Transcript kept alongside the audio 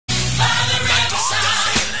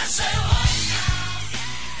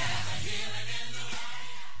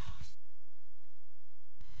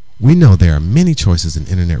We know there are many choices in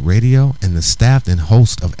internet radio, and the staff and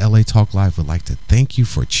host of LA Talk Live would like to thank you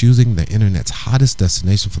for choosing the internet's hottest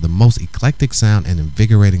destination for the most eclectic sound and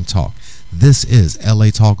invigorating talk. This is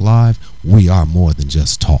LA Talk Live. We are more than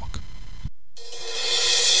just talk.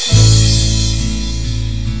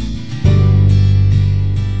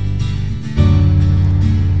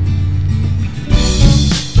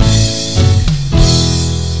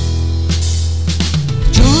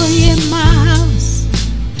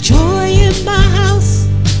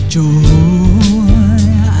 Joy,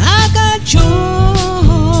 I got joy.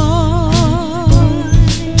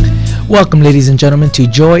 Welcome, ladies and gentlemen, to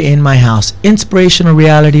Joy in My House, inspirational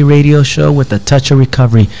reality radio show with a touch of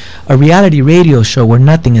recovery. A reality radio show where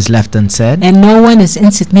nothing is left unsaid. And no one is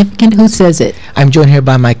insignificant who says it. I'm joined here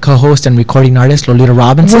by my co-host and recording artist, Lolita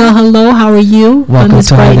Robinson. Well, hello, how are you? Welcome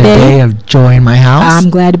to another day of Joy in My House. I'm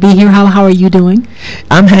glad to be here. How are you doing?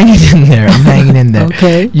 I'm hanging in there.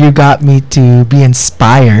 Okay. You got me to be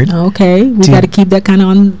inspired. Okay. We got to keep that kind of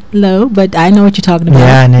on low, but I know what you're talking about.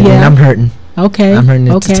 Yeah, and I'm hurting. Okay. I'm hurting.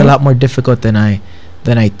 It's a lot more difficult than I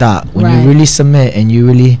thought. When you really submit and you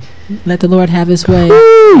really let the Lord have his way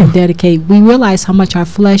and dedicate, we realize how much our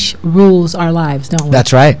flesh rules our lives, don't we?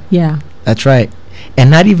 That's right. Yeah. That's right.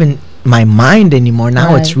 And not even my mind anymore.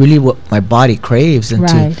 Now it's really what my body craves, and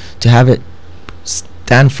to have it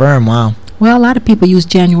stand firm. Wow. Well, a lot of people use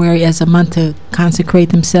January as a month to consecrate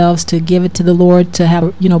themselves, to give it to the Lord, to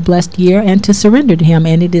have a blessed year, and to surrender to Him.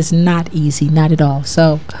 And it is not easy, not at all.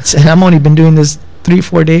 So, and I'm only been doing this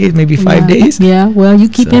 3-4 days, maybe 5 days. Yeah, well, you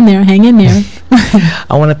keep in there, hang in there.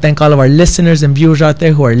 I want to thank all of our listeners and viewers out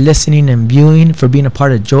there who are listening and viewing for being a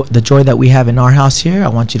part of the joy that we have in our house here. I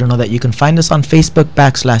want you to know that you can find us on Facebook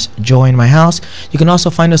 /Joy in My House. You can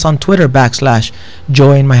also find us on Twitter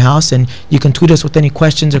 /Joy in My House, and you can tweet us with any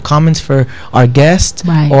questions or comments for our guests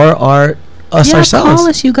or ourselves. Call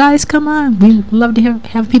us, you guys. Come on, we love to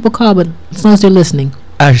have people call, but as long as they're listening.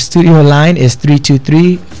 Our studio line is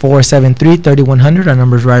 323-473-3100. Our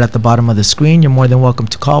number is right at the bottom of the screen. You're more than welcome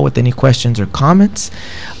to call with any questions or comments.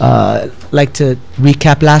 Like to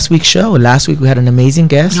recap last week's show. Last week we had an amazing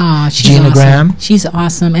guest, Gina awesome. Graham. She's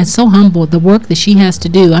awesome and so humble. The work that she has to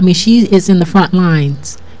do. I mean, she is in the front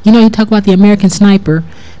lines. You talk about the American sniper.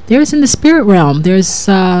 There's in the spirit realm. There's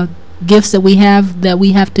gifts that we have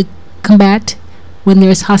to combat when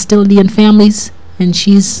there's hostility in families. And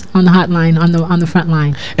she's on the hotline, on the front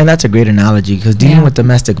line. And that's a great analogy, because dealing with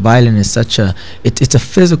domestic violence is such it's a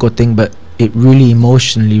physical thing, but it really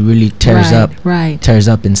emotionally really tears up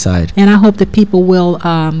inside. And I hope that people will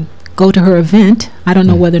go to her event. I don't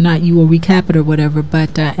know whether or not you will recap it or whatever,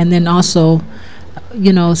 but and then also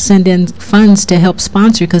send in funds to help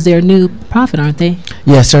sponsor, because they're a new profit, aren't they?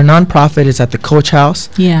 Yes, our nonprofit is at the Coach House.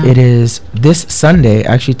 Yeah. It is this Sunday,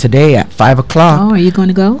 actually today at 5 o'clock. Oh, are you going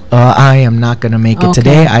to go? I am not going to make it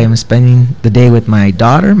today. I am spending the day with my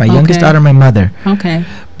daughter, my youngest daughter, my mother. Okay.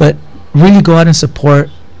 But really go out and support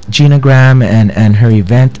Gina Graham and her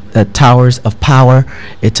event, the Towers of Power.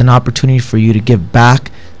 It's an opportunity for you to give back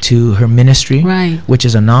to her ministry, which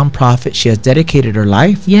is a non-profit. She has dedicated her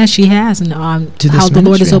life. Yeah, she has, and how the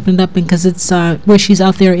Lord has opened up, because it's where she's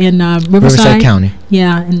out there in Riverside County.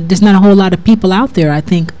 Yeah, and there's not a whole lot of people out there, I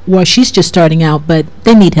think. Well, she's just starting out, but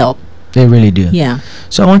they need help. They really do. Yeah.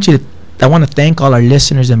 So I want to thank all our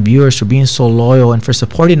listeners and viewers for being so loyal and for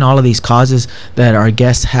supporting all of these causes that our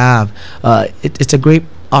guests have. It's a great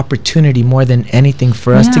opportunity more than anything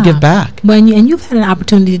for us to give back. Well, and you've had an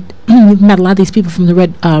opportunity. You've met a lot of these people from the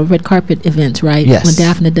red carpet events, right? Yes. When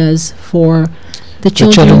Daphne does for the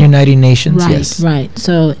Children United Nations. Right, yes. Right.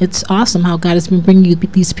 So it's awesome how God has been bringing you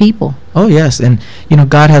these people. Oh yes, and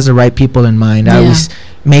God has the right people in mind. I always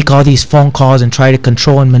make all these phone calls and try to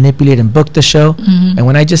control and manipulate and book the show, and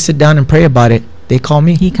when I just sit down and pray about it, they call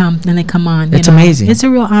me. They come on. It's amazing. It's a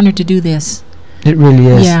real honor to do this. It really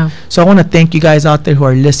is. Yeah. So I want to thank you guys out there who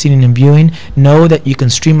are listening and viewing. Know that you can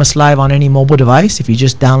stream us live on any mobile device. If you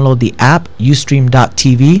just download the app,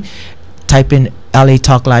 ustream.tv, type in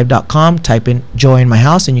latalklive.com, type in Joy in My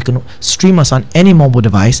House, and you can stream us on any mobile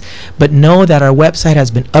device. But know that our website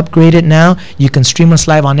has been upgraded now. You can stream us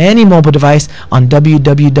live on any mobile device on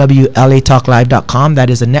www.latalklive.com. That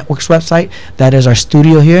is a network's website. That is our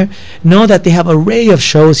studio here. Know that they have an array of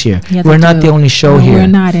shows here. Yeah, we're not the only show here. We're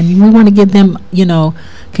not, and we want to give them,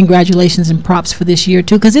 congratulations and props for this year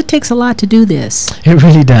too, because it takes a lot to do this. It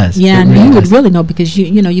really does. Yeah, and you would really know, because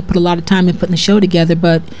you put a lot of time in putting the show together,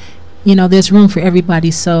 but there's room for everybody.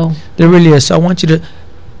 So there really is. So I want you to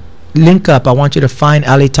link up. I want you to find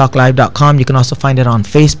latalklive.com. You can also find it on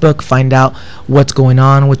Facebook. Find out what's going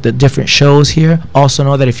on with the different shows here. Also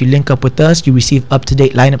know that if you link up with us, you receive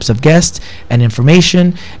up-to-date lineups of guests and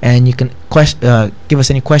information. And you can give us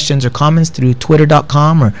any questions or comments through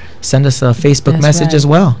twitter.com or send us a Facebook message as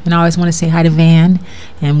well. And I always want to say hi to Van.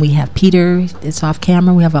 And we have Peter. It's off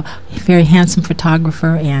camera. We have a very handsome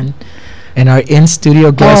photographer and our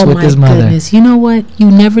in-studio guest with his mother. Goodness. You know what? You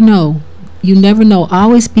never know. You never know.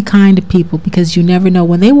 Always be kind to people because you never know.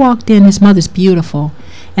 When they walked in, his mother's beautiful.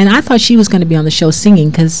 And I thought she was going to be on the show singing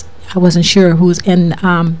because I wasn't sure who's. And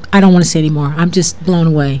I don't want to say anymore. I'm just blown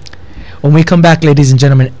away. When we come back, ladies and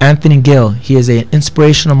gentlemen, Anthony Gill. He is an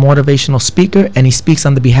inspirational, motivational speaker, and he speaks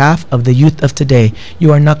on the behalf of the youth of today.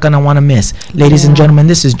 You are not going to want to miss. Ladies and gentlemen,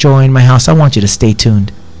 this is Joy in My House. I want you to stay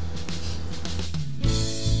tuned.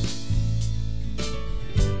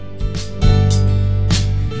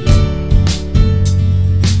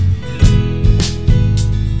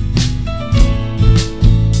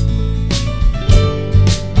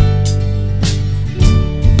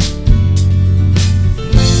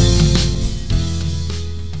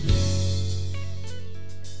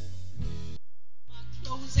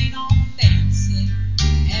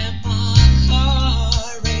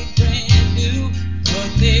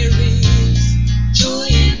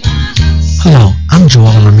 Hello,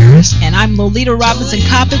 I'm Ramirez. And I'm Lolita Robinson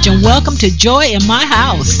Coppage, and welcome to Joy in My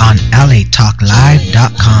House on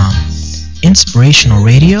LATalkLive.com. Inspirational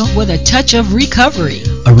radio with a touch of recovery.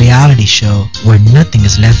 A reality show where nothing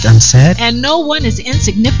is left unsaid and no one is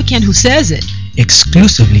insignificant who says it.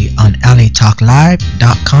 Exclusively on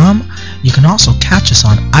LATalkLive.com. You can also catch us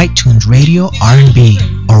on iTunes Radio R&B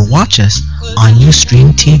or watch us on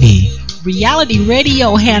Ustream TV. Reality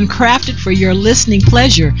radio handcrafted for your listening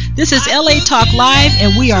pleasure. This is LA Talk Live,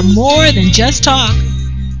 and we are more than just talk.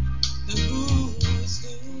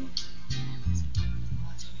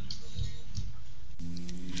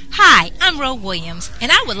 Hi, I'm Ro Williams,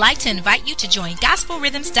 and I would like to invite you to join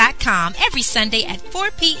GospelRhythms.com every Sunday at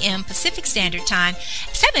 4 p.m. Pacific Standard Time,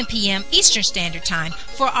 7 p.m. Eastern Standard Time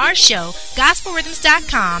for our show,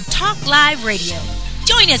 GospelRhythms.com Talk Live Radio.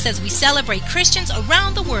 Join us as we celebrate Christians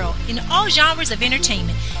around the world in all genres of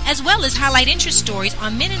entertainment, as well as highlight interest stories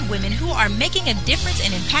on men and women who are making a difference and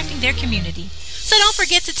impacting their community. So don't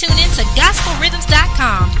forget to tune in to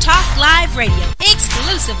GospelRhythms.com Talk Live Radio,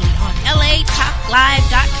 exclusively on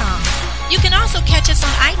LATalkLive.com. You can also catch us on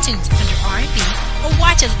iTunes under R&B or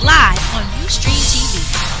watch us live on Ustream TV.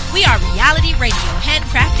 We are reality radio,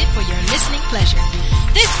 handcrafted for your listening pleasure.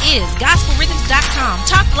 This is GospelRhythms.com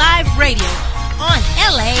Talk Live Radio on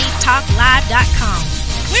LATalkLive.com.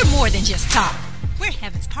 We're more than just talk. We're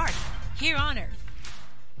heaven's party here on earth.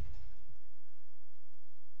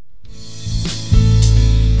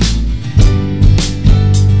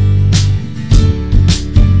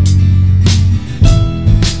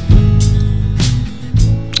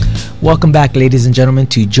 Welcome back, ladies and gentlemen,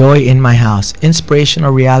 to Joy in My House,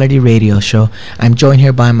 inspirational reality radio show. I'm joined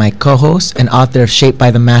here by my co-host and author of Shaped by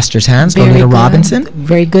the Master's Hands, Lolita Robinson.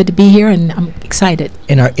 Very good to be here, and I'm excited.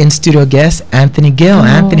 And our in-studio guest, Anthony Gill. Oh.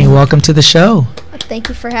 Anthony, welcome to the show. Thank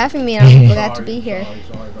you for having me. I'm glad to be here.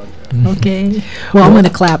 Okay. Well, I'm going to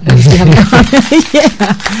clap. Yeah.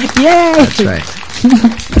 Yay. That's right.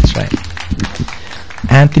 That's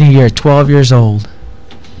right. Anthony, you're 12 years old.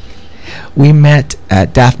 We met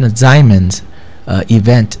at Daphne Zimon's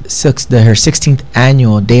event, her 16th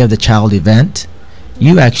annual Day of the Child event.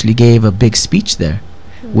 You actually gave a big speech there,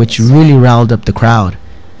 which really riled up the crowd.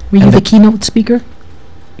 Were you the keynote speaker?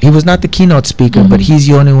 He was not the keynote speaker, but he's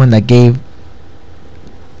the only one that gave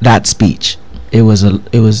that speech. It was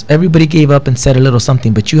everybody gave up and said a little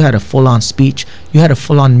something, but you had a full-on speech. You had a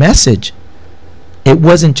full-on message. It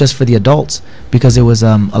wasn't just for the adults because there was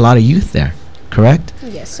a lot of youth there, correct?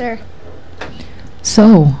 Yes, sir.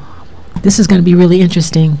 So, this is going to be really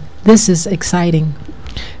interesting. This is exciting.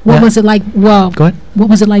 What was it like? Well, go ahead. What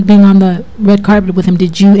was it like being on the red carpet with him?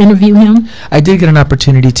 Did you interview him? I did get an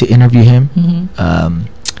opportunity to interview him.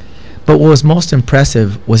 But what was most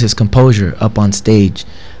impressive was his composure up on stage.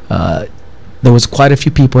 There was quite a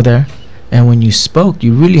few people there, and when you spoke,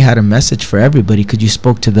 you really had a message for everybody because you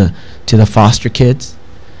spoke to the foster kids,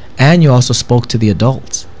 and you also spoke to the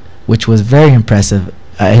adults, which was very impressive.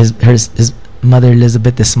 His mother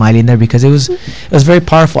Elizabeth is smiling there because it was very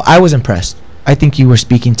powerful. I was impressed. I think you were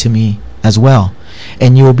speaking to me as well,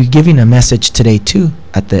 and you will be giving a message today too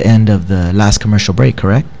at the end of the last commercial break,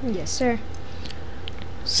 correct? Yes, sir.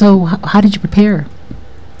 So how did you prepare?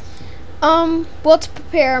 Well, to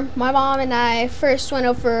prepare, my mom and I first went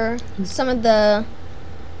over some of the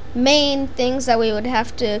main things that we would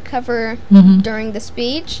have to cover during the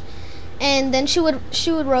speech. and then she would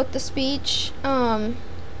wrote the speech.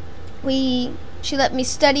 She let me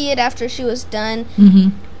study it after she was done.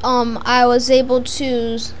 I was able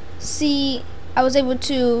to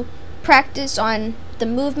practice on the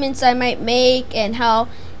movements I might make and how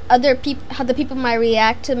the people might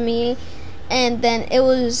react to me. And then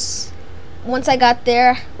once I got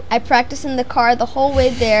there, I practiced in the car the whole way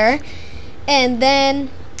there. And then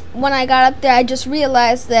when I got up there, I just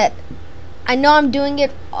realized that I know I'm doing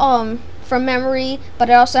it from memory, but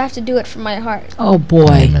I also have to do it from my heart. Oh boy.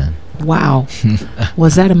 Amen. Wow.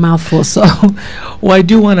 Was that a mouthful? So Well, I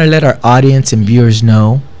do want to let our audience and viewers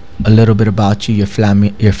know a little bit about you, your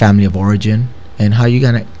family of origin, and how you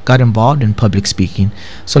got involved in public speaking.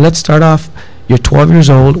 So let's start off. You're 12 years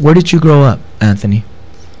old. Where did you grow up, Anthony?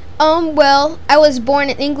 Well, I was born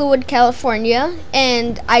in Inglewood, California,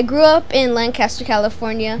 and I grew up in Lancaster,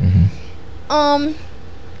 California. Most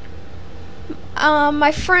of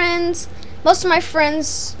my friends,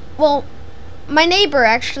 well, my neighbor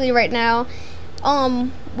actually right now,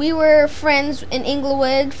 we were friends in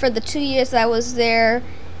Inglewood for the 2 years that I was there.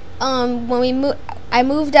 When I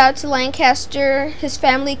moved out to Lancaster, his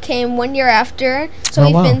family came 1 year after, so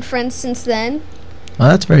we've been friends since then. Well,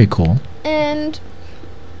 that's very cool. And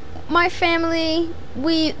my family,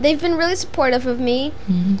 they've been really supportive of me,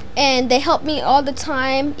 and they help me all the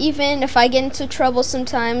time, even if I get into trouble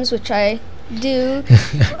sometimes, which I do.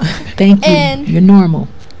 Thank you. You're normal.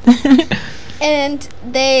 And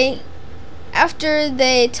after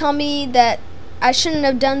they tell me that I shouldn't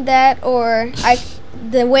have done that, or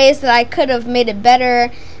the ways that I could have made it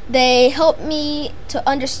better, they help me to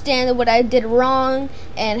understand what I did wrong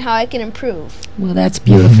and how I can improve. Well, that's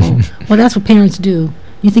beautiful. Well, that's what parents do.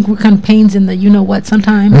 You think we're kind of pains in the you-know-what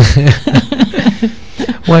sometimes?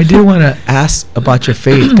 Well, I do want to ask about your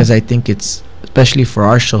faith, because I think it's, especially for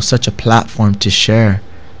our show, such a platform to share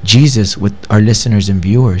Jesus with our listeners and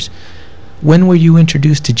viewers. When were you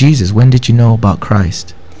introduced to Jesus? When did you know about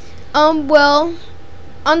Christ? Well,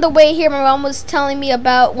 on the way here, my mom was telling me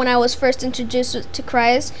about when I was first introduced to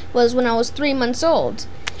Christ was when I was 3 months old.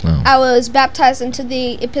 Oh. I was baptized into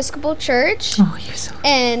the Episcopal Church. Oh, you're so...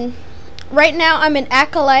 And right now, I'm an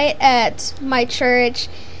acolyte at my church.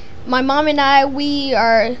 My mom and I, we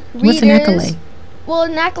are readers. What's an acolyte? Well,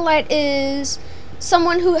 an acolyte is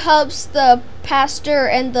someone who helps the pastor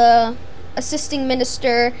and the assisting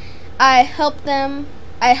minister. I help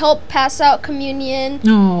pass out communion.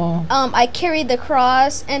 Oh. I carry the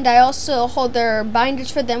cross, and I also hold their binders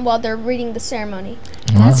for them while they're reading the ceremony.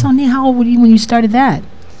 Wow. That's so neat. How old were you when you started that?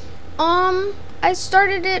 I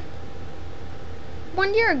started it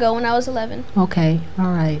 1 year ago when I was 11. Okay.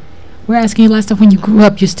 All right. We're asking you a lot of stuff when you grew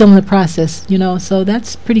up. You're still in the process, so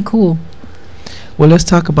that's pretty cool. Well, let's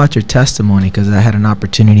talk about your testimony, because I had an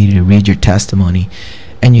opportunity to read your testimony,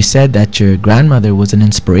 and you said that your grandmother was an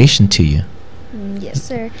inspiration to you. Yes,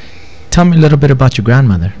 sir. Tell me a little bit about your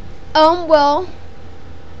grandmother. Well,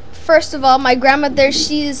 first of all, my grandmother,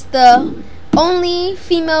 she's the only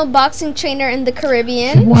female boxing trainer in the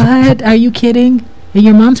Caribbean. What? Are you kidding?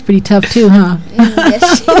 Your mom's pretty tough too, huh?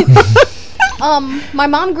 Yes, she is. My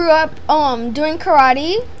mom grew up doing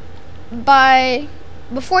karate.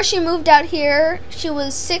 Before she moved out here, she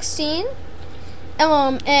was 16.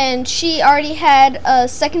 And she already had a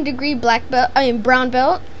second-degree brown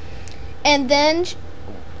belt. And then,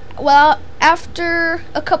 after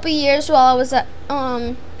a couple years while I was at,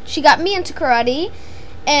 she got me into karate,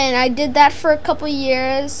 and I did that for a couple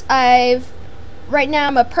years. Right now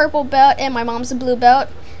I'm a purple belt, and my mom's a blue belt.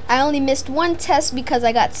 I only missed one test because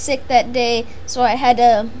I got sick that day, so I had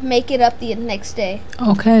to make it up the next day.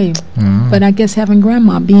 Okay. But I guess having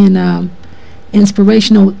grandma being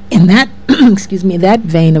inspirational in that, that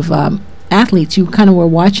vein of athletes, you kind of were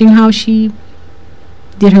watching how she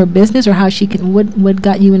did her business, or how she what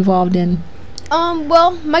got you involved in?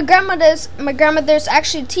 Well, my grandmother's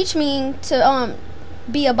actually teach me to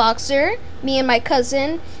be a boxer, me and my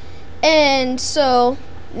cousin, and so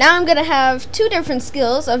now I'm gonna have two different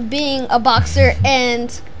skills of being a boxer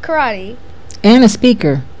and karate. And a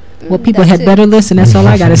speaker. Well, people had better listen. That's all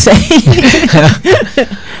I gotta say.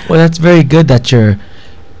 Well, that's very good that your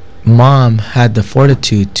mom had the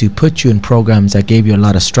fortitude to put you in programs that gave you a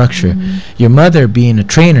lot of structure. Your mother being a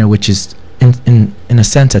trainer, which is in a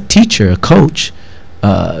sense a teacher, a coach,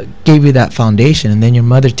 gave you that foundation, and then your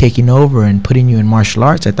mother taking over and putting you in martial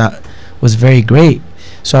arts, I thought was very great.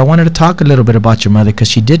 So I wanted to talk a little bit about your mother, because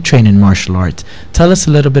she did train in martial arts. Tell us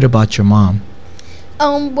a little bit about your mom.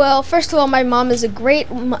 Well, first of all, my mom is a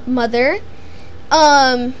great mother.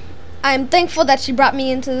 I'm thankful that she brought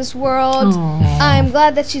me into this world. Aw. I'm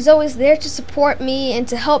glad that she's always there to support me and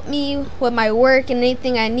to help me with my work and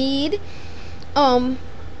anything I need.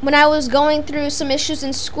 When I was going through some issues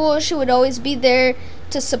in school, she would always be there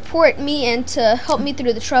to support me and to help me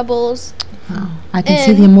through the troubles. Oh, I can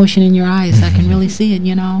see the emotion in your eyes. I can really see it,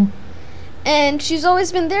 you know. And she's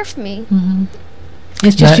always been there for me. Hmm.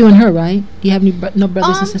 It's just you and her, right? Do you have any no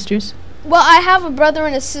brothers and sisters? Well, I have a brother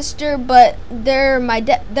and a sister, but they're my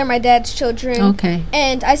dad's children. Okay.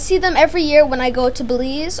 And I see them every year when I go to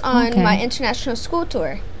Belize on Okay. my international school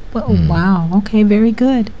tour. Well, wow. Okay, very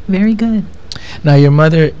good. Very good. Now, your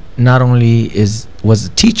mother not only was a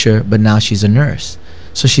teacher, but now she's a nurse.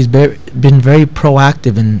 So she's been very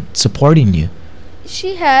proactive in supporting you.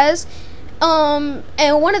 She has. And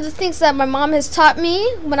one of the things that my mom has taught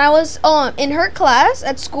me when I was in her class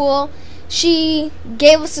at school, she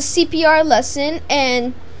gave us a CPR lesson,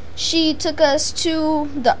 and she took us to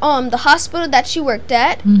the hospital that she worked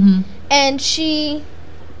at, Mm-hmm. and she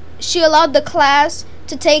allowed the class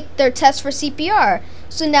to take their test for CPR.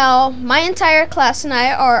 So now my entire class and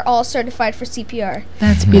I are all certified for CPR.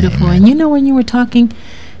 That's beautiful. And you know, when you were talking,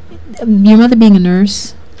 your mother being a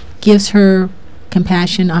nurse gives her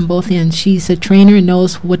compassion on both ends. She's a trainer and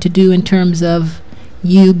knows what to do in terms of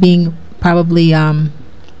you being probably, on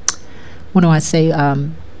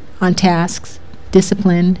tasks,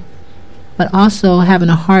 disciplined, but also having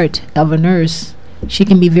a heart of a nurse. She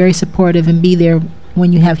can be very supportive and be there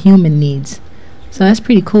when you have human needs. So that's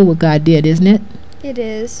pretty cool what God did, isn't it? It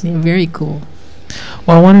is. Yeah, very cool.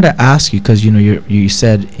 Well, I wanted to ask you, because you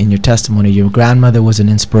said in your testimony your grandmother was an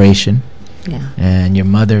inspiration, Yeah. and your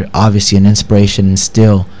mother obviously an inspiration and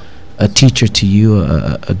still a teacher to you,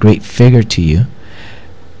 a great figure to you.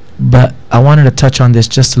 But I wanted to touch on this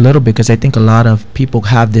just a little bit, because I think a lot of people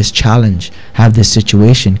have this challenge, have this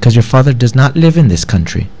situation, because your father does not live in this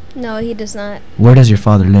country. No, he does not. Where does your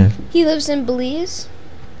father live? He lives in Belize.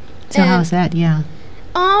 So how's that? Yeah.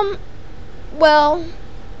 Well,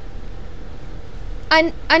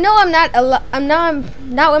 I know I'm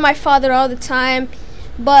not with my father all the time,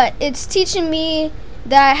 but it's teaching me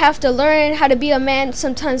that I have to learn how to be a man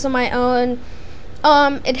sometimes on my own.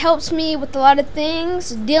 It helps me with a lot of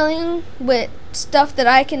things, dealing with stuff that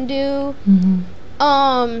I can do.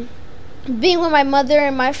 Mm-hmm. Being with my mother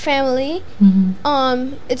and my family.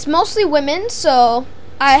 Mm-hmm. It's mostly women, so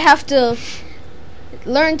I have to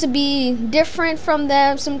learn to be different from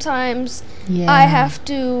them sometimes. Yeah. I have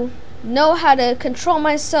to know how to control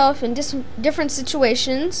myself in different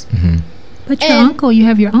situations. Mm-hmm. But your and- uncle, you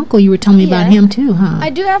have your uncle. You were telling me about Yeah. him too, huh? I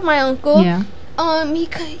do have my uncle. Yeah.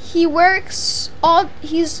 He works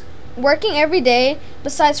he's working every day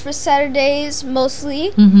besides for Saturdays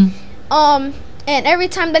mostly. Mm-hmm. And every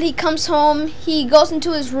time that he comes home, he goes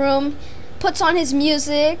into his room, puts on his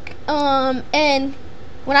music, and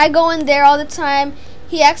when I go in there all the time,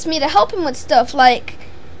 he asks me to help him with stuff like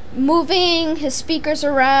moving his speakers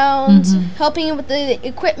around, helping him with the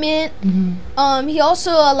equipment. He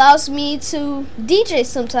also allows me to DJ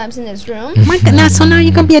sometimes in his room. My goodness, so now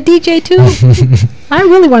you're going to be a DJ too? I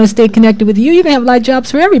really want to stay connected with you. You're going to have light jobs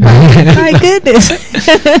for everybody. My goodness.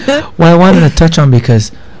 Well, I wanted to touch on,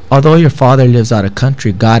 because although your father lives out of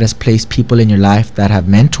country, God has placed people in your life that have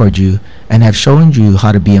mentored you and have shown you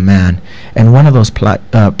how to be a man. And one of those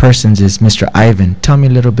persons is Mr. Ivan. Tell me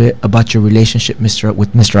a little bit about your relationship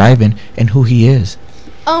with Mr. Ivan and who he is.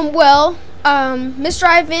 Mr.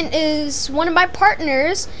 Ivan is one of my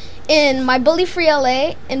partners in my Bully Free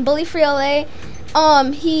LA. In Bully Free LA,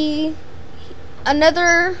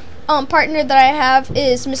 another partner that I have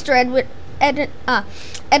is Mr.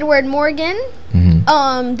 Edward Morgan.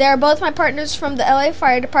 Mm-hmm. They're both my partners from the LA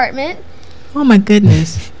Fire Department. Oh my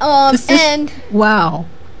goodness. And wow.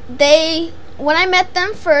 when I met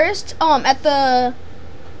them first, at the,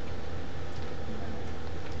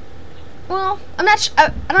 well, I'm not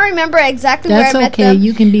I don't remember exactly That's where I met okay. them.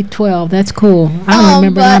 You can be 12. That's cool. I don't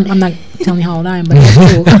remember. but- I'm not telling you how old I am, but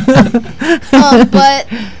that's cool. But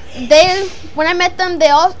when I met them,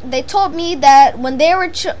 they told me that when they were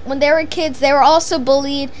kids, they were also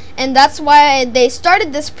bullied, and that's why they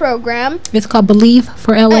started this program. It's called Believe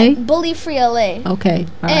for LA? Bully Free LA. Okay.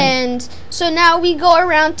 All right. And so now we go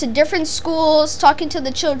around to different schools talking to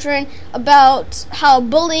the children about how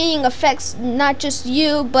bullying affects not just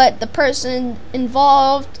you, but the person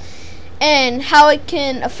involved, and how it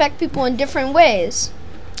can affect people in different ways.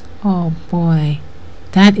 Oh boy.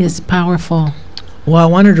 That is powerful. Well, I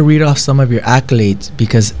wanted to read off some of your accolades,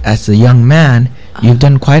 because as a young man, you've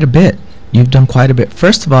done quite a bit.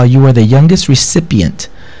 First of all, you were the youngest recipient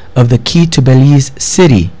of the Key to Belize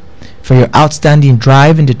City for your outstanding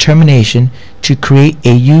drive and determination to create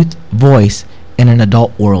a youth voice in an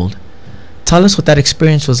adult world. Tell us what that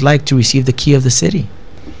experience was like to receive the key of the city.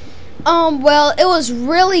 Well, it was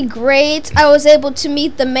really great. I was able to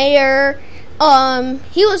meet the mayor.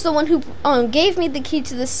 He was the one who gave me the key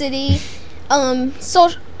to the city.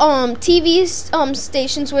 TV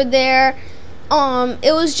stations were there.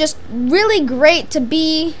 It was just really great to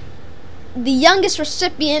be the youngest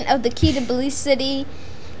recipient of the key to Belize City.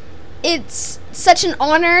 It's such an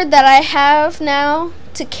honor that I have now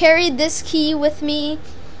to carry this key with me.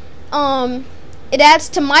 It adds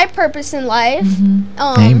to my purpose in life.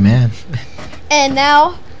 Amen. And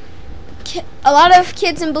now a lot of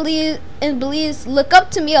kids in Belize look up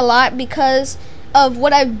to me a lot because of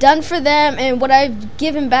what I've done for them and what I've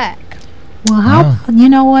given back. Well, you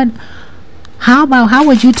know what? How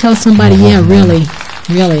would you tell somebody, really,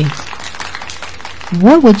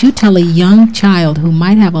 what would you tell a young child who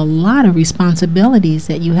might have a lot of responsibilities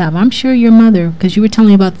that you have? I'm sure your mother, because you were telling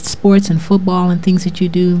me about sports and football and things that you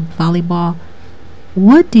do, volleyball.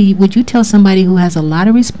 Would you tell somebody who has a lot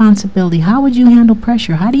of responsibility, how would you handle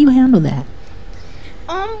pressure? How do you handle that?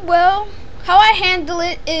 Well, how I handle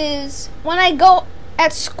it is when I go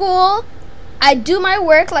at school, I do my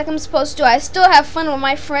work like I'm supposed to. I still have fun with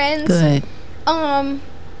my friends. Good.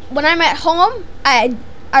 When I'm at home, I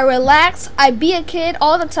relax. I be a kid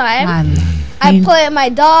all the time. I play with my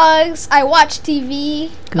dogs. I watch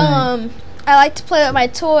TV. Good. I like to play with my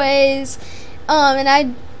toys.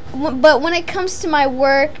 But when it comes to my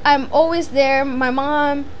work, I'm always there. My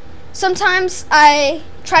mom. Sometimes I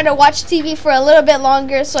try to watch TV for a little bit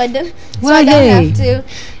longer, so I don't have to.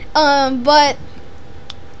 But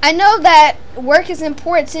I know that work is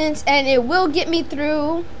important, and it will get me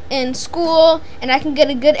through in school, and I can get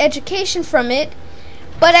a good education from it.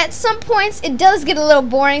 But at some points, it does get a little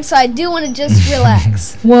boring, so I do want to just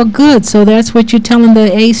relax. Well, good. So that's what you're telling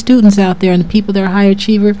the A students out there and the people that are high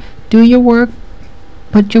achiever. Do your work,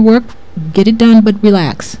 put your work, get it done, but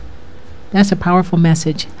relax. That's a powerful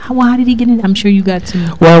message. How did he get in? I'm sure you got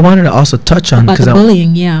some. Well, I wanted to also touch on about the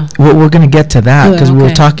bullying. We're going to get to that because we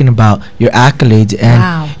were talking about your accolades,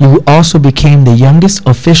 and you also became the youngest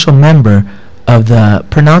official member of the,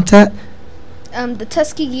 pronounce that? The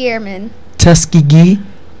Tuskegee Airmen. Tuskegee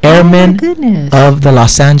Airmen of the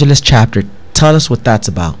Los Angeles chapter. Tell us what that's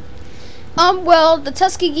about. Well, the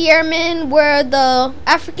Tuskegee Airmen were the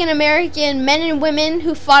African American men and women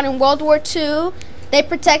who fought in World War II. They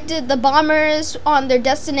protected the bombers on their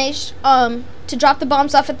destination, to drop the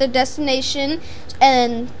bombs off at their destination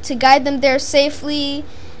and to guide them there safely.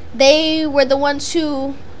 They were the ones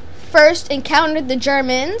who first encountered the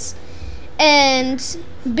Germans, and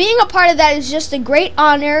being a part of that is just a great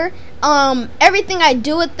honor. Everything I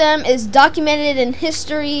do with them is documented in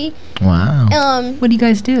history. Wow. What do you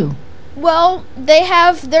guys do? Well, they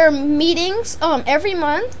have their meetings every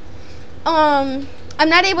month. I'm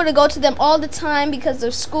not able to go to them all the time because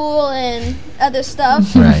of school and other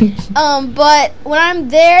stuff. Right. But when I'm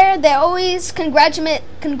there, they always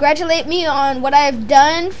congratulate me on what I've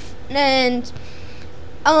done. And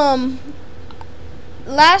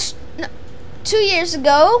 2 years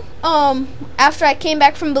ago, after I came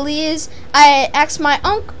back from Belize, I asked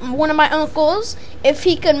one of my uncles if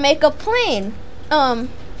he could make a plane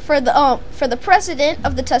for the president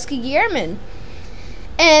of the Tuskegee Airmen.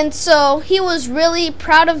 And so he was really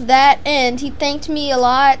proud of that, and he thanked me a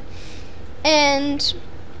lot. And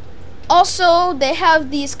also, they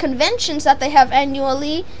have these conventions that they have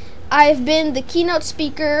annually. I've been the keynote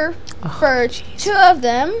speaker for 2 of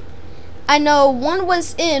them. I know one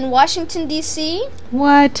was in Washington, D.C.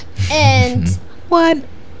 What? And what?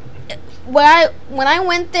 When I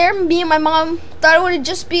went there, me and my mom thought it would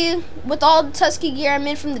just be with all the Tuskegee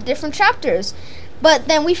Airmen from the different chapters. But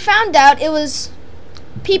then we found out it was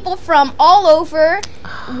people from all over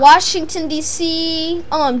Washington, D.C.,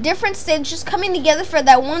 different states just coming together for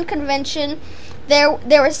that one convention. They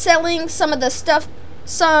were selling some of the stuff,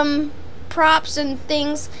 some props and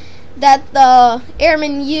things that the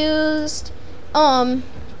airmen used,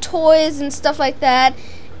 toys and stuff like that.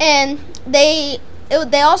 And they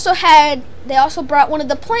also brought one of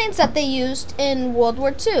the planes that they used in World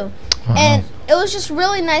War II. Wow. And it was just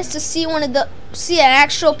really nice to see an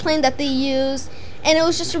actual plane that they used. And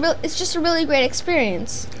it's just a really great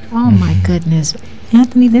experience. Oh my goodness,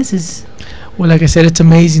 Anthony, this is. Well, like I said, it's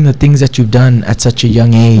amazing the things that you've done at such a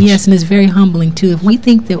young age. Yes, and it's very humbling too. If we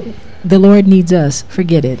think that the Lord needs us,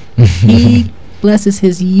 forget it. He blesses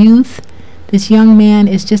His youth. This young man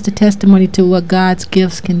is just a testimony to what God's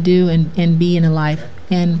gifts can do and be in a life.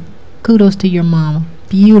 And kudos to your mama,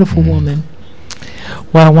 beautiful woman.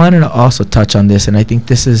 Well, I wanted to also touch on this, and I think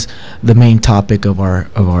this is the main topic of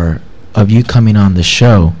you coming on the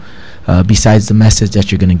show, besides the message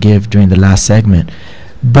that you're going to give during the last segment.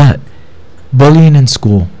 But bullying in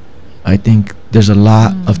school, I think there's a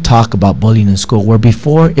lot of talk about bullying in school, where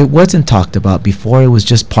before it wasn't talked about. Before it was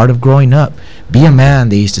just part of growing up. Be a man,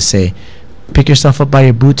 they used to say. Pick yourself up by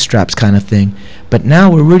your bootstraps kind of thing. But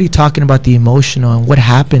now we're really talking about the emotional and what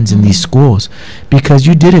happens in these schools, because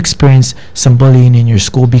you did experience some bullying in your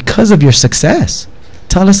school because of your success.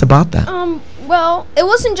 Tell us about that. Well, it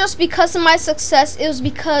wasn't just because of my success. It was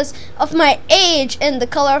because of my age and the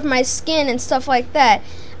color of my skin and stuff like that.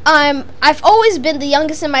 I've always been the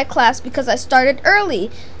youngest in my class because I started early.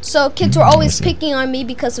 So kids were always picking on me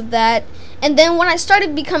because of that. And then when I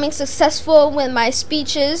started becoming successful with my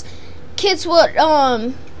speeches, kids would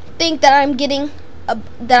think that I'm getting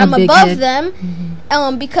that I'm above them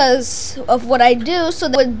because of what I do. So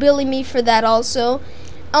they would bully me for that also.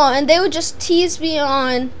 And they would just tease me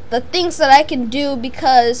on the things that I can do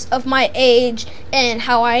because of my age and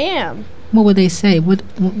how I am. What would they say?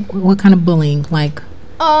 What kind of bullying? Like?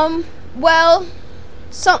 Well,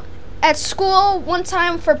 at school one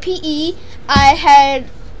time for PE,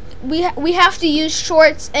 we have to use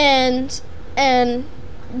shorts and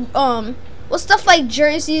stuff like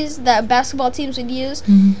jerseys that basketball teams would use.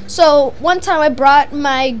 So one time I brought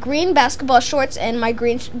my green basketball shorts and my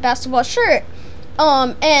green basketball shirt.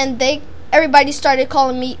 And everybody started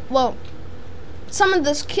calling me, well, some of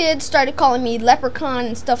those kids started calling me leprechaun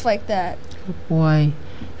and stuff like that. Oh boy,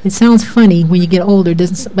 it sounds funny when you get older,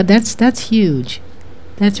 doesn't? But that's huge.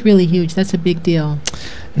 That's really huge. That's a big deal.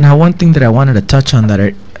 Now, one thing that I wanted to touch on that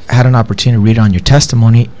I had an opportunity to read on your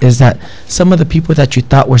testimony is that some of the people that you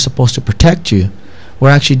thought were supposed to protect you were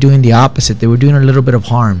actually doing the opposite. They were doing a little bit of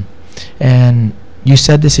harm. And you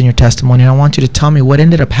said this in your testimony, and I want you to tell me what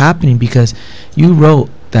ended up happening, because you wrote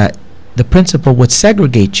that the principal would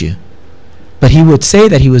segregate you, but he would say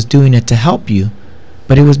that he was doing it to help you,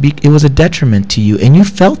 but it was a detriment to you, and you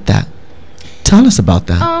felt that. Tell us about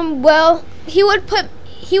that. Well, he would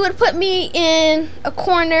put me in a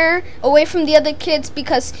corner away from the other kids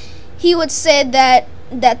because he would say that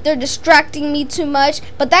they're distracting me too much,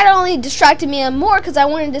 but that only distracted me more because I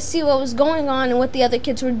wanted to see what was going on and what the other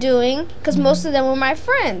kids were doing, because most of them were my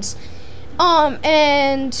friends.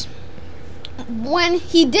 And when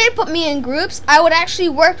he did put me in groups, I would actually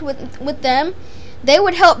work with them. They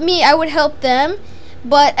would help me, I would help them,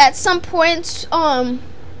 but at some points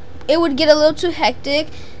it would get a little too hectic.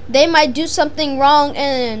 They might do something wrong,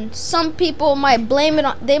 and some people might blame it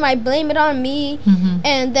on me,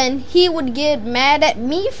 and then he would get mad at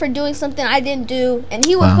me for doing something I didn't do, and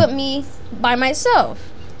he would put me by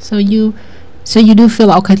myself. So you do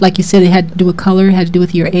feel, okay, like you said, it had to do with color, it had to do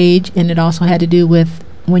with your age, and it also had to do with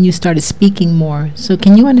when you started speaking more. So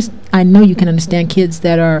can you I know you can understand kids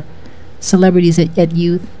that are celebrities at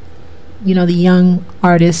youth, you know, the young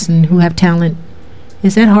artists and who have talent.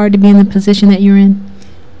 Is that hard to be in the position that you're in?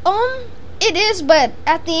 It is, but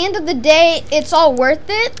at the end of the day, it's all worth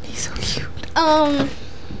it. He's so cute.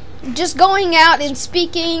 Just going out and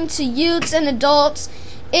speaking to youths and adults,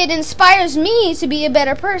 it inspires me to be a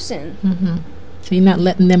better person. So you're not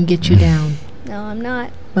letting them get you down. No, I'm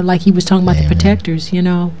not. But like he was talking about the protectors, you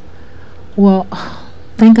know. Well,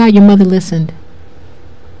 thank God your mother listened.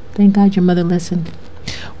 Thank God your mother listened.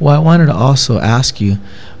 Well, I wanted to also ask you,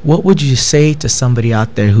 what would you say to somebody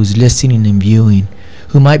out there who's listening and viewing,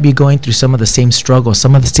 who might be going through some of the same struggles,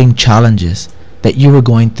 some of the same challenges that you were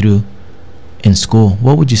going through in school?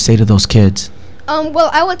 What would you say to those kids? Well,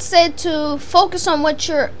 I would say to focus on what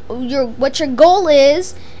your goal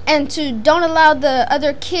is, and to don't allow the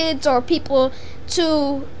other kids or people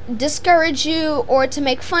to discourage you or to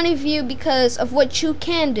make fun of you because of what you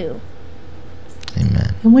can do.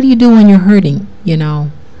 Amen. And what do you do when you're hurting, you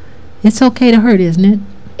know? It's okay to hurt, isn't it?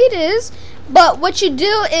 It is. But what you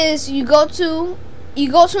do is you go to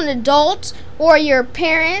an adult or your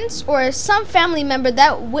parents or some family member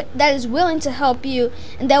that is willing to help you,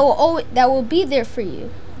 and that will be there for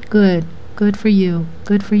you. Good for you.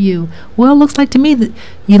 Good for you. Well, it looks like to me that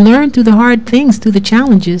you learn through the hard things, through the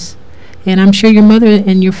challenges. And I'm sure your mother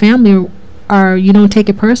and your family are you don't take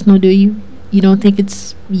it personal, do you? You don't think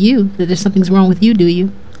it's you, that there's something's wrong with you, do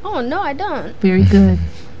you? Oh, no, I don't. Very good.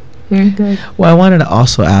 Very good. Well, I wanted to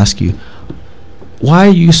also ask you, why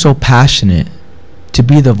are you so passionate to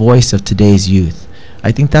be the voice of today's youth?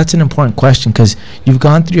 I think that's an important question, because you've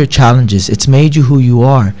gone through your challenges. It's made you who you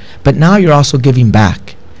are. But now you're also giving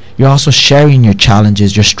back. You're also sharing your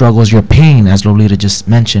challenges, your struggles, your pain, as Lolita just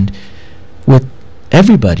mentioned, with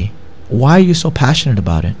everybody. Why are you so passionate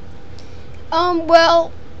about it?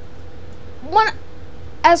 Well,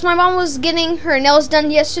 as my mom was getting her nails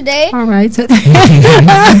done yesterday, All right. So the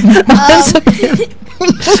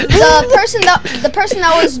person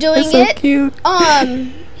that was doing that's so it, cute.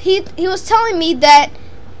 he was telling me that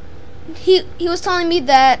he was telling me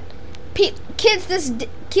that kids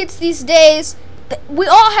these days, we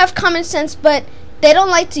all have common sense, but they don't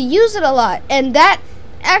like to use it a lot, and that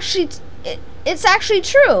actually it's actually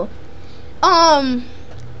true.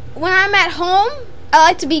 When I'm at home, I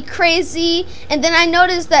like to be crazy, and then I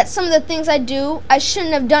notice that some of the things I do, I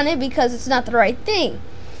shouldn't have done it because it's not the right thing.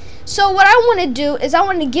 So what I want to do is I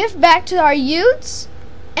want to give back to our youths,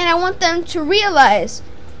 and I want them to realize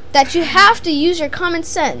that you have to use your common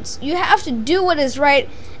sense. You have to do what is right,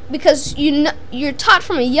 because you're taught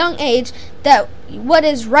from a young age that what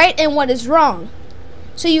is right and what is wrong.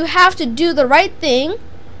 So you have to do the right thing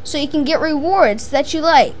so you can get rewards that you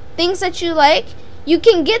like. Things that you like, you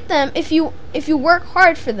can get them if you work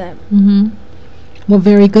hard for them. Mm-hmm. Well,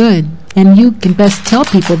 very good. And you can best tell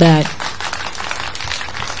people that.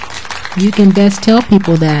 You can best tell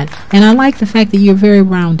people that. And I like the fact that you're very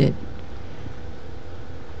rounded.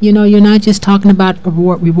 You know, you're not just talking about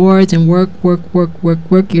rewards and work.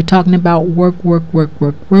 You're talking about work.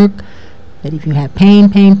 But if you have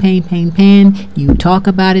pain, you talk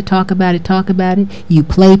about it. You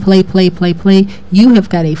play. You have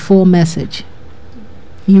got a full message.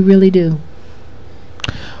 You really do.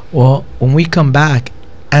 Well, when we come back,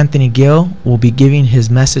 Anthony Gill will be giving his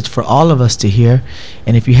message for all of us to hear.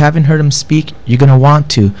 And if you haven't heard him speak, you're going to want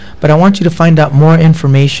to. But I want you to find out more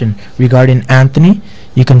information regarding Anthony.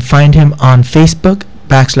 You can find him on Facebook,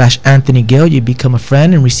 /Anthony Gill. You become a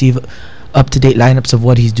friend and receive up-to-date lineups of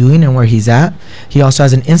what he's doing and where he's at. He also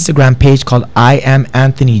has an Instagram page called I Am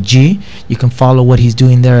Anthony G. You can follow what he's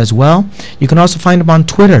doing there as well. You can also find him on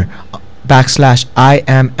Twitter, /I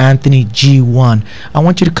Am Anthony G1. I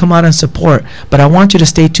want you to come out and support, but I want you to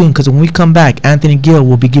stay tuned, because when we come back, Anthony Gill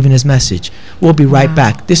will be giving his message. We'll be right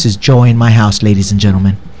back. This is Joy in My House, ladies and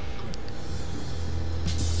gentlemen.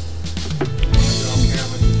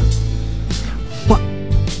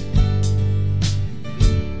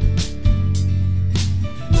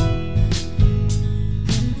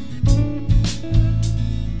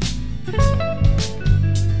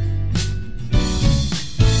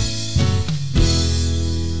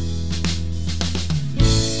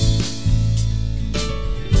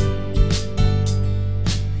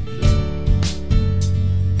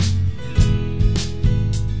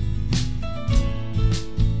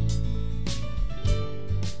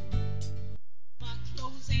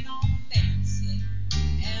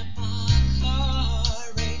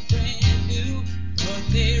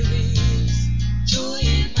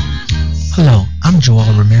 Hello, I'm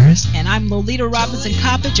Joel Ramirez. And I'm Lolita Robinson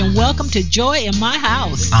Coppage, and welcome to Joy in My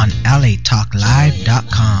House On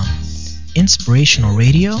LATalkLive.com. Inspirational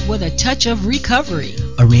radio with a touch of recovery.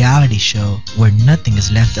 A reality show where nothing is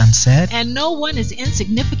left unsaid. And no one is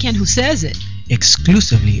insignificant who says it.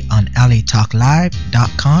 Exclusively on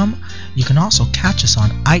LATalkLive.com. You can also catch us on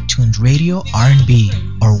iTunes Radio R&B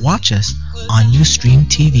or watch us on Ustream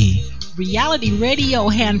TV. Reality radio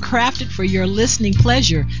handcrafted for your listening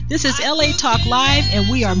pleasure. This is LA Talk Live, and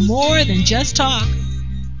we are more than just talk.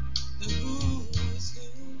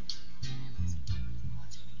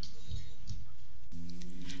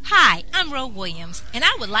 Hi, I'm Ro Williams, and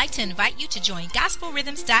I would like to invite you to join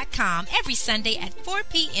GospelRhythms.com every Sunday at 4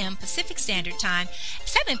 p.m. Pacific Standard Time,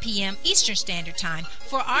 7 p.m. Eastern Standard Time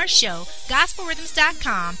for our show,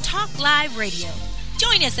 GospelRhythms.com Talk Live Radio.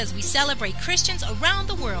 Join us as we celebrate Christians around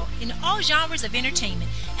the world in all genres of entertainment,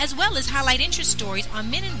 as well as highlight interest stories on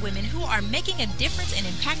men and women who are making a difference and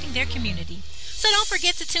impacting their community. So don't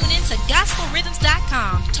forget to tune in to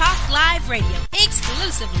GospelRhythms.com Talk Live Radio,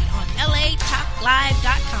 exclusively on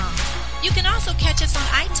LATalkLive.com. You can also catch us on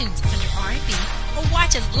iTunes under R&B or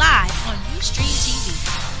watch us live on Ustream TV.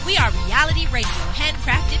 We are reality radio,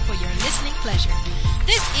 handcrafted for your listening pleasure.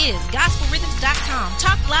 This is GospelRhythms.com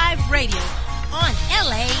Talk Live Radio on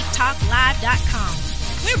LATalkLive.com.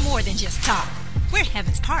 We're more than just talk. We're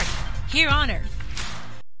heaven's party here on earth.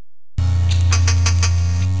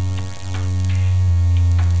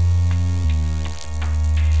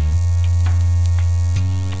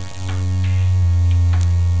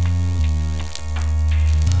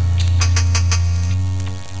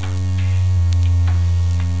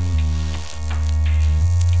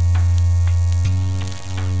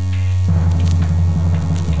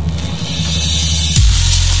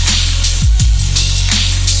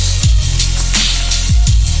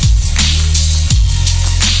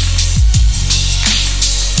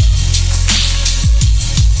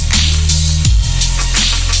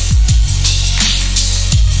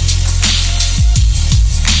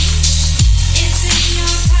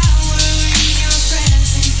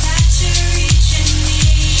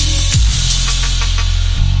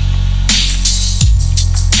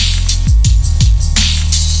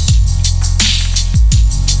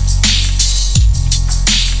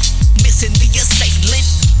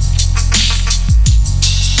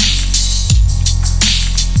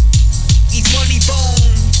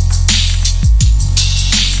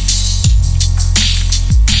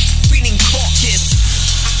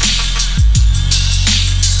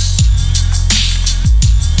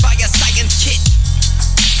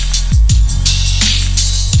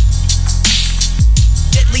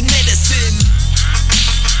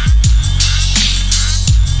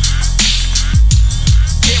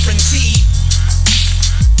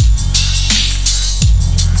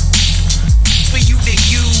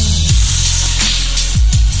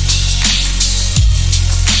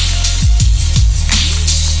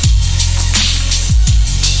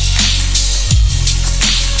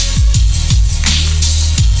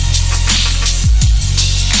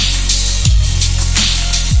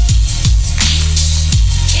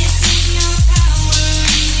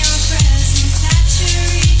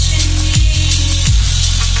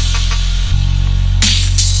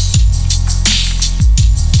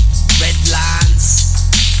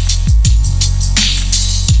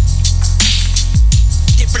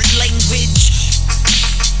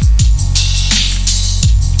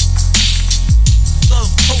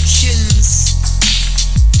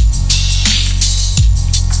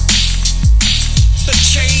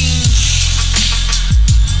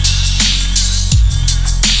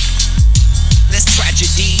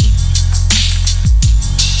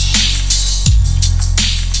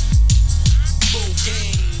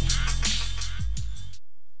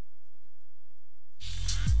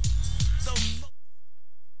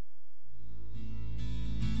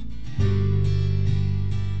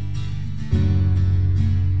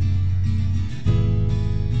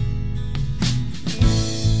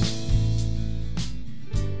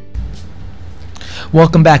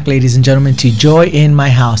 Welcome back, ladies and gentlemen, to Joy in My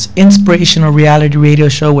House, inspirational reality radio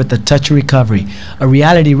show with a touch of recovery. A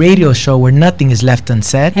reality radio show where nothing is left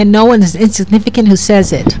unsaid. And no one is insignificant who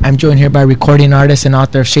says it. I'm joined here by recording artist and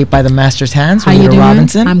author of Shaped by the Master's Hands, How you Lolita doing?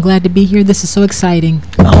 Robinson. I'm glad to be here. This is so exciting.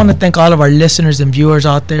 I want to thank all of our listeners and viewers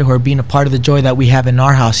out there who are being a part of the joy that we have in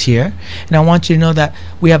our house here. And I want you to know that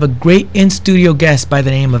we have a great in-studio guest by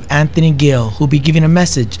the name of Anthony Gill, who'll be giving a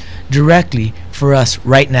message directly for us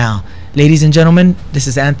right now. Ladies and gentlemen, this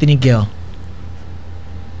is Anthony Gill.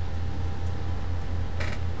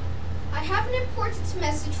 I have an important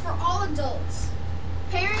message for all adults,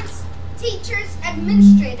 parents, teachers,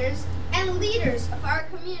 administrators, and leaders of our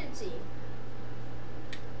community.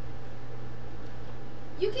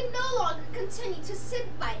 You can no longer continue to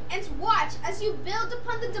sit by and watch as you build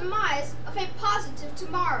upon the demise of a positive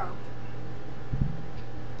tomorrow.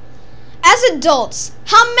 As adults,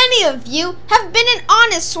 how many of you have been an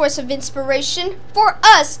honest source of inspiration for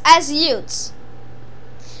us as youths?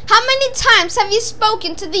 How many times have you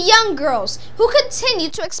spoken to the young girls who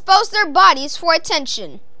continue to expose their bodies for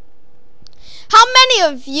attention? How many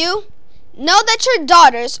of you know that your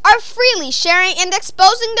daughters are freely sharing and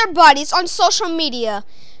exposing their bodies on social media,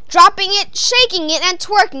 dropping it, shaking it, and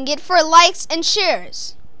twerking it for likes and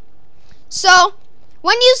shares? So,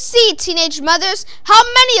 when you see teenage mothers, how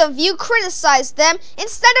many of you criticize them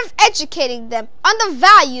instead of educating them on the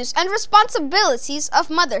values and responsibilities of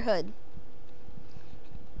motherhood?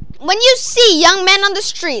 When you see young men on the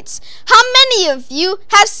streets, how many of you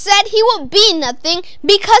have said he will be nothing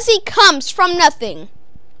because he comes from nothing?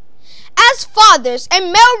 As fathers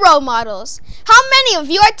and male role models, how many of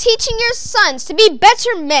you are teaching your sons to be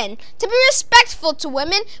better men, to be respectful to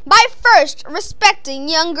women by first respecting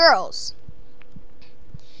young girls?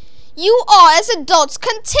 You all as adults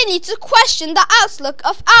continue to question the outlook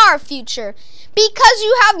of our future because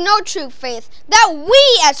you have no true faith that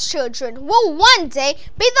we as children will one day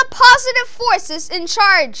be the positive forces in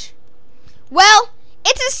charge. Well,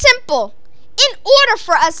 it is simple. In order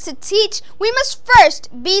for us to teach, we must first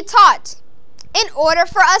be taught. In order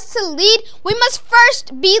for us to lead, we must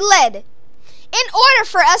first be led. In order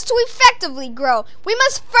for us to effectively grow, we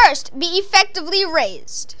must first be effectively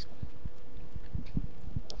raised.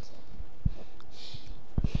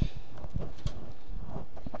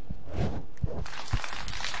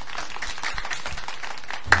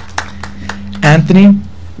 Anthony,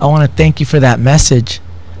 I want to thank you for that message.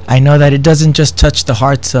 I know that it doesn't just touch the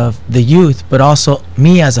hearts of the youth, but also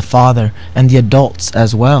me as a father and the adults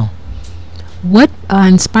as well. What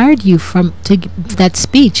inspired you to that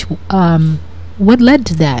speech? What led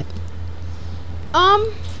to that?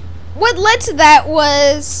 What led to that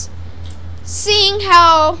was seeing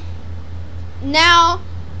how now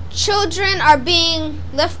children are being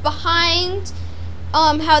left behind,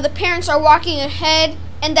 how the parents are walking ahead,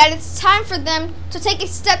 and that it's time for them to take a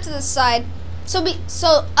step to the side so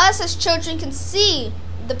us as children can see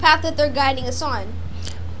the path that they're guiding us on.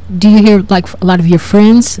 Do you hear like a lot of your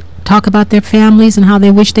friends talk about their families and how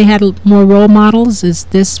they wish they had more role models? Is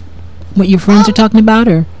this what your friends are talking about,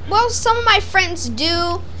 or? Well, some of my friends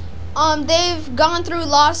do. They've gone through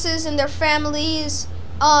losses in their families.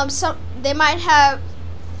 They might have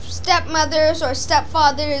stepmothers or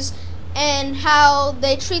stepfathers, and how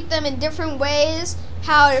they treat them in different ways,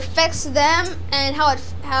 how it affects them, and how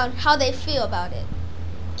they feel about it.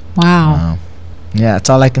 Wow. Yeah, that's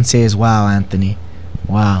all I can say is wow, Anthony.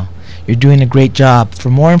 Wow. You're doing a great job. For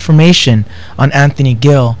more information on Anthony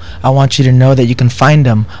Gill, I want you to know that you can find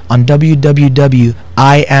him on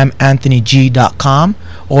www.iamanthonygg.com,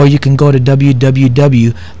 or you can go to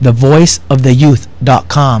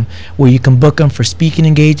www.thevoiceoftheyouth.com, where you can book him for speaking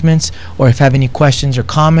engagements, or if you have any questions or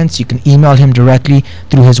comments, you can email him directly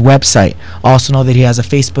through his website. Also know that he has a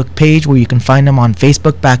Facebook page where you can find him on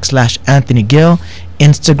Facebook /Anthony Gill,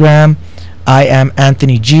 Instagram I am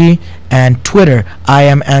Anthony G, and Twitter I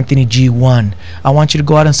am Anthony G1. I want you to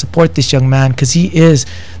go out and support this young man because he is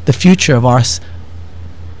the future of us.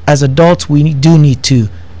 As adults, we do need to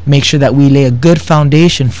make sure that we lay a good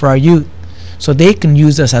foundation for our youth so they can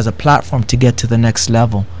use us as a platform to get to the next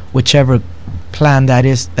level, whichever plan that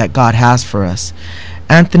is that God has for us.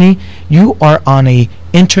 Anthony, you are on a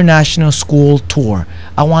international school tour.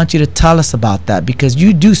 I want you to tell us about that because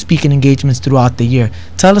you do speaking engagements throughout the year.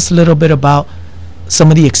 Tell us a little bit about some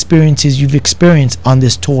of the experiences you've experienced on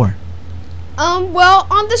this tour. Well,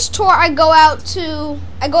 on this tour, I go around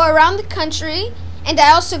the country, and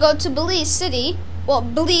I also go to Belize City. Well,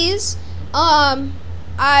 Belize.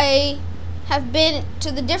 I have been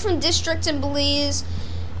to the different districts in Belize.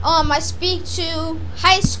 I speak to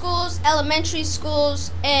high schools, elementary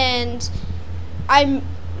schools, and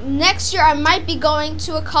next year I might be going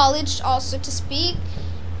to a college also to speak,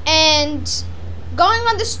 and going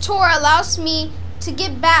on this tour allows me to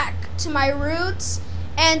get back to my roots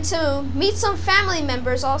and to meet some family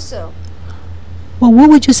members also. Well, what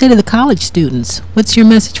would you say to the college students? What's your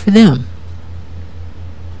message for them?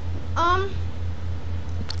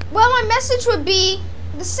 Well, my message would be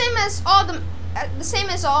the same as always.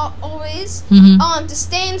 To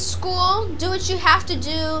stay in school, do what you have to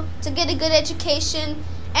do to get a good education,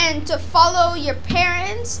 and to follow your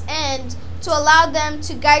parents and to allow them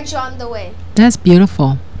to guide you on the way. That's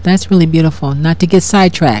beautiful. That's really beautiful. Not to get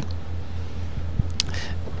sidetracked.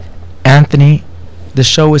 Anthony, the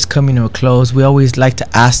show is coming to a close. We always like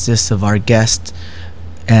to ask this of our guests,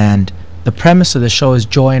 and the premise of the show is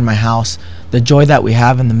joy in my house. The joy that we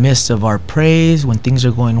have in the midst of our praise when things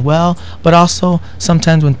are going well, but also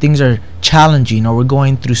sometimes when things are challenging or we're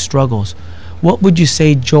going through struggles. What would you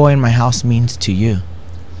say joy in my house means to you?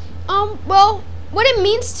 Well, what it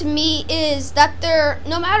means to me is that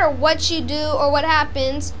no matter what you do or what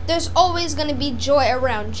happens, there's always going to be joy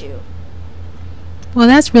around you. Well,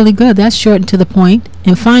 that's really good. That's short and to the point,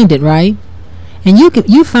 and find it, right? And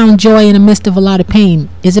you found joy in the midst of a lot of pain.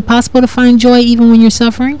 Is it possible to find joy even when you're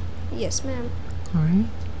suffering? Yes, ma'am. All right.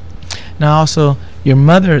 Now also, your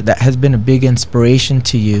mother, that has been a big inspiration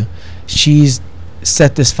to you, she's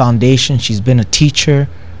set this foundation. She's been a teacher.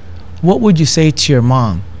 What would you say to your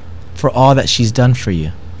mom for all that she's done for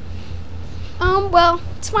you? Well,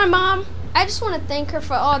 to my mom, I just want to thank her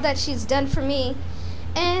for all that she's done for me,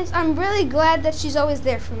 and I'm really glad that she's always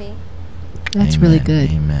there for me. That's Amen, really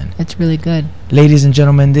good. Amen. That's really good. Ladies and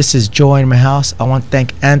gentlemen, this is Joy in My House. I want to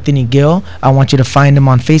thank Anthony Gill. I want you to find him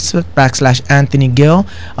on Facebook, /Anthony Gill.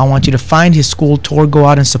 I want you to find his school tour. Go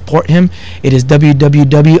out and support him. It is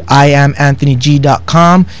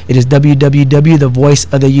www.iamanthonygg.com. It is www, the voice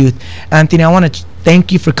of the youth. Anthony, I want to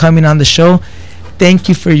thank you for coming on the show. Thank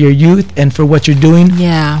you for your youth and for what you're doing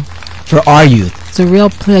for our youth. It's a real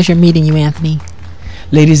pleasure meeting you, Anthony.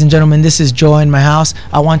 Ladies and gentlemen, this is Joy in My House.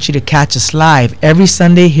 I want you to catch us live every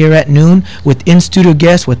Sunday here at noon with in-studio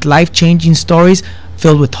guests with life-changing stories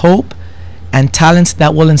filled with hope and talents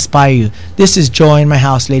that will inspire you. This is Joy in My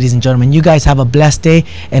House, ladies and gentlemen. You guys have a blessed day,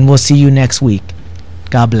 and we'll see you next week.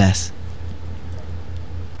 God bless.